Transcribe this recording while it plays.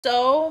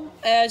So,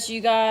 as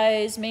you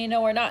guys may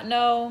know or not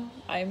know,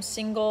 I'm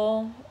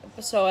single,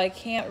 so I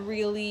can't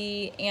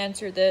really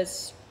answer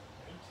this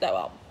that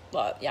well.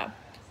 But yeah.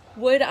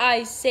 Would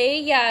I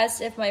say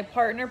yes if my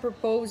partner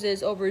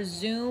proposes over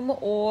Zoom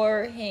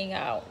or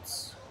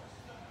Hangouts?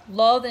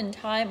 Love in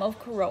time of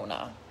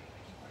Corona.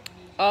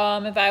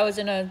 If I was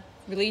in a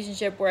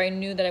relationship where I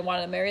knew that I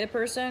wanted to marry the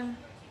person,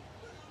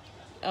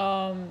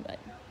 I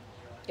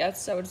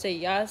guess I would say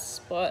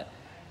yes, but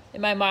in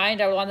my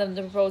mind, I would want them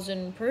to propose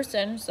in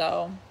person,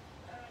 so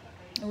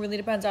it really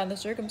depends on the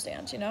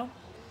circumstance, you know?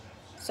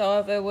 So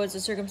if it was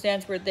a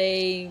circumstance where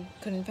they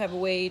couldn't have a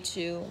way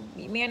to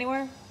meet me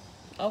anywhere,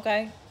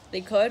 okay. They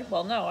could?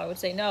 Well, no, I would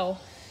say no.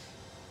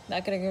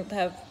 Not gonna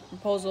have a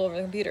proposal over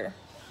the computer.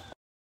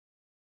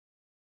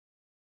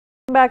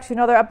 Welcome back to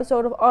another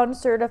episode of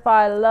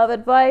Uncertified Love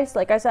Advice.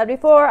 Like I said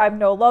before, I'm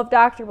no love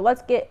doctor, but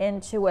let's get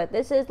into it.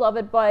 This is love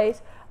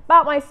advice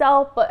about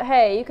myself, but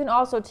hey, you can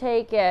also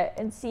take it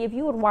and see if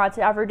you would want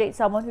to ever date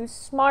someone who's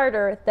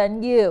smarter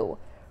than you.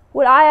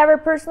 Would I ever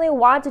personally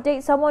want to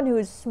date someone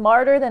who's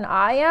smarter than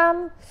I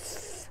am?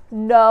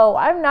 No,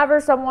 I'm never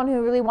someone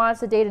who really wants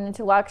to date an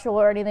intellectual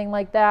or anything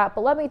like that.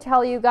 But let me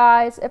tell you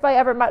guys, if I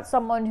ever met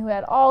someone who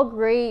had all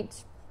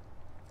great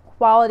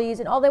qualities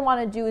and all they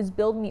want to do is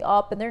build me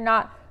up and they're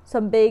not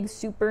some big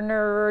super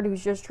nerd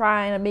who's just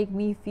trying to make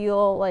me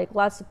feel like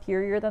less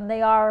superior than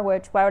they are,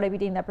 which why would I be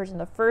dating that person in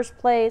the first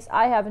place?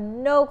 I have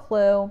no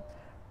clue.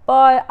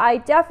 But I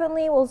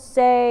definitely will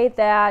say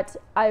that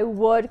I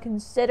would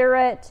consider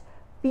it.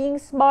 Being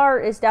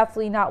smart is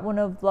definitely not one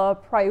of the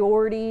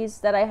priorities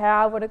that I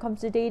have when it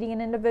comes to dating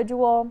an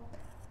individual,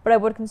 but I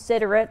would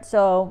consider it.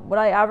 So would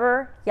I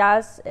ever?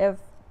 Yes, if,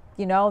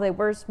 they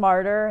were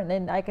smarter and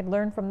then I could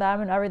learn from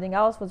them and everything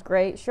else was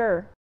great,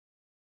 sure.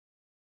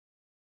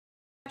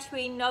 To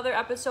another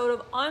episode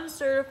of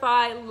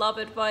Uncertified Love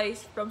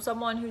Advice from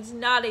someone who's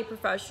not a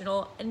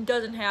professional and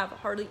doesn't have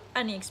hardly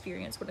any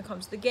experience when it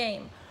comes to the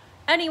game.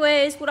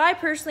 Anyways, would I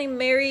personally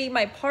marry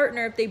my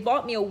partner if they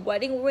bought me a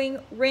wedding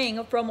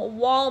ring from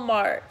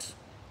Walmart?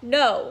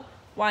 No.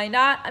 Why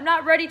not? I'm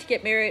not ready to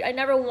get married. I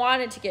never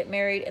wanted to get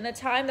married. And the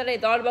time that I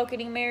thought about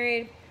getting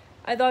married,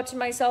 I thought to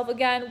myself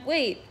again,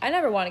 wait, I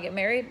never want to get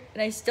married,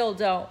 and I still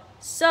don't.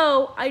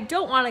 So, I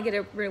don't want to get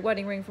a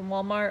wedding ring from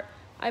Walmart.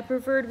 I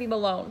prefer to be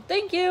alone.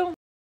 Thank you.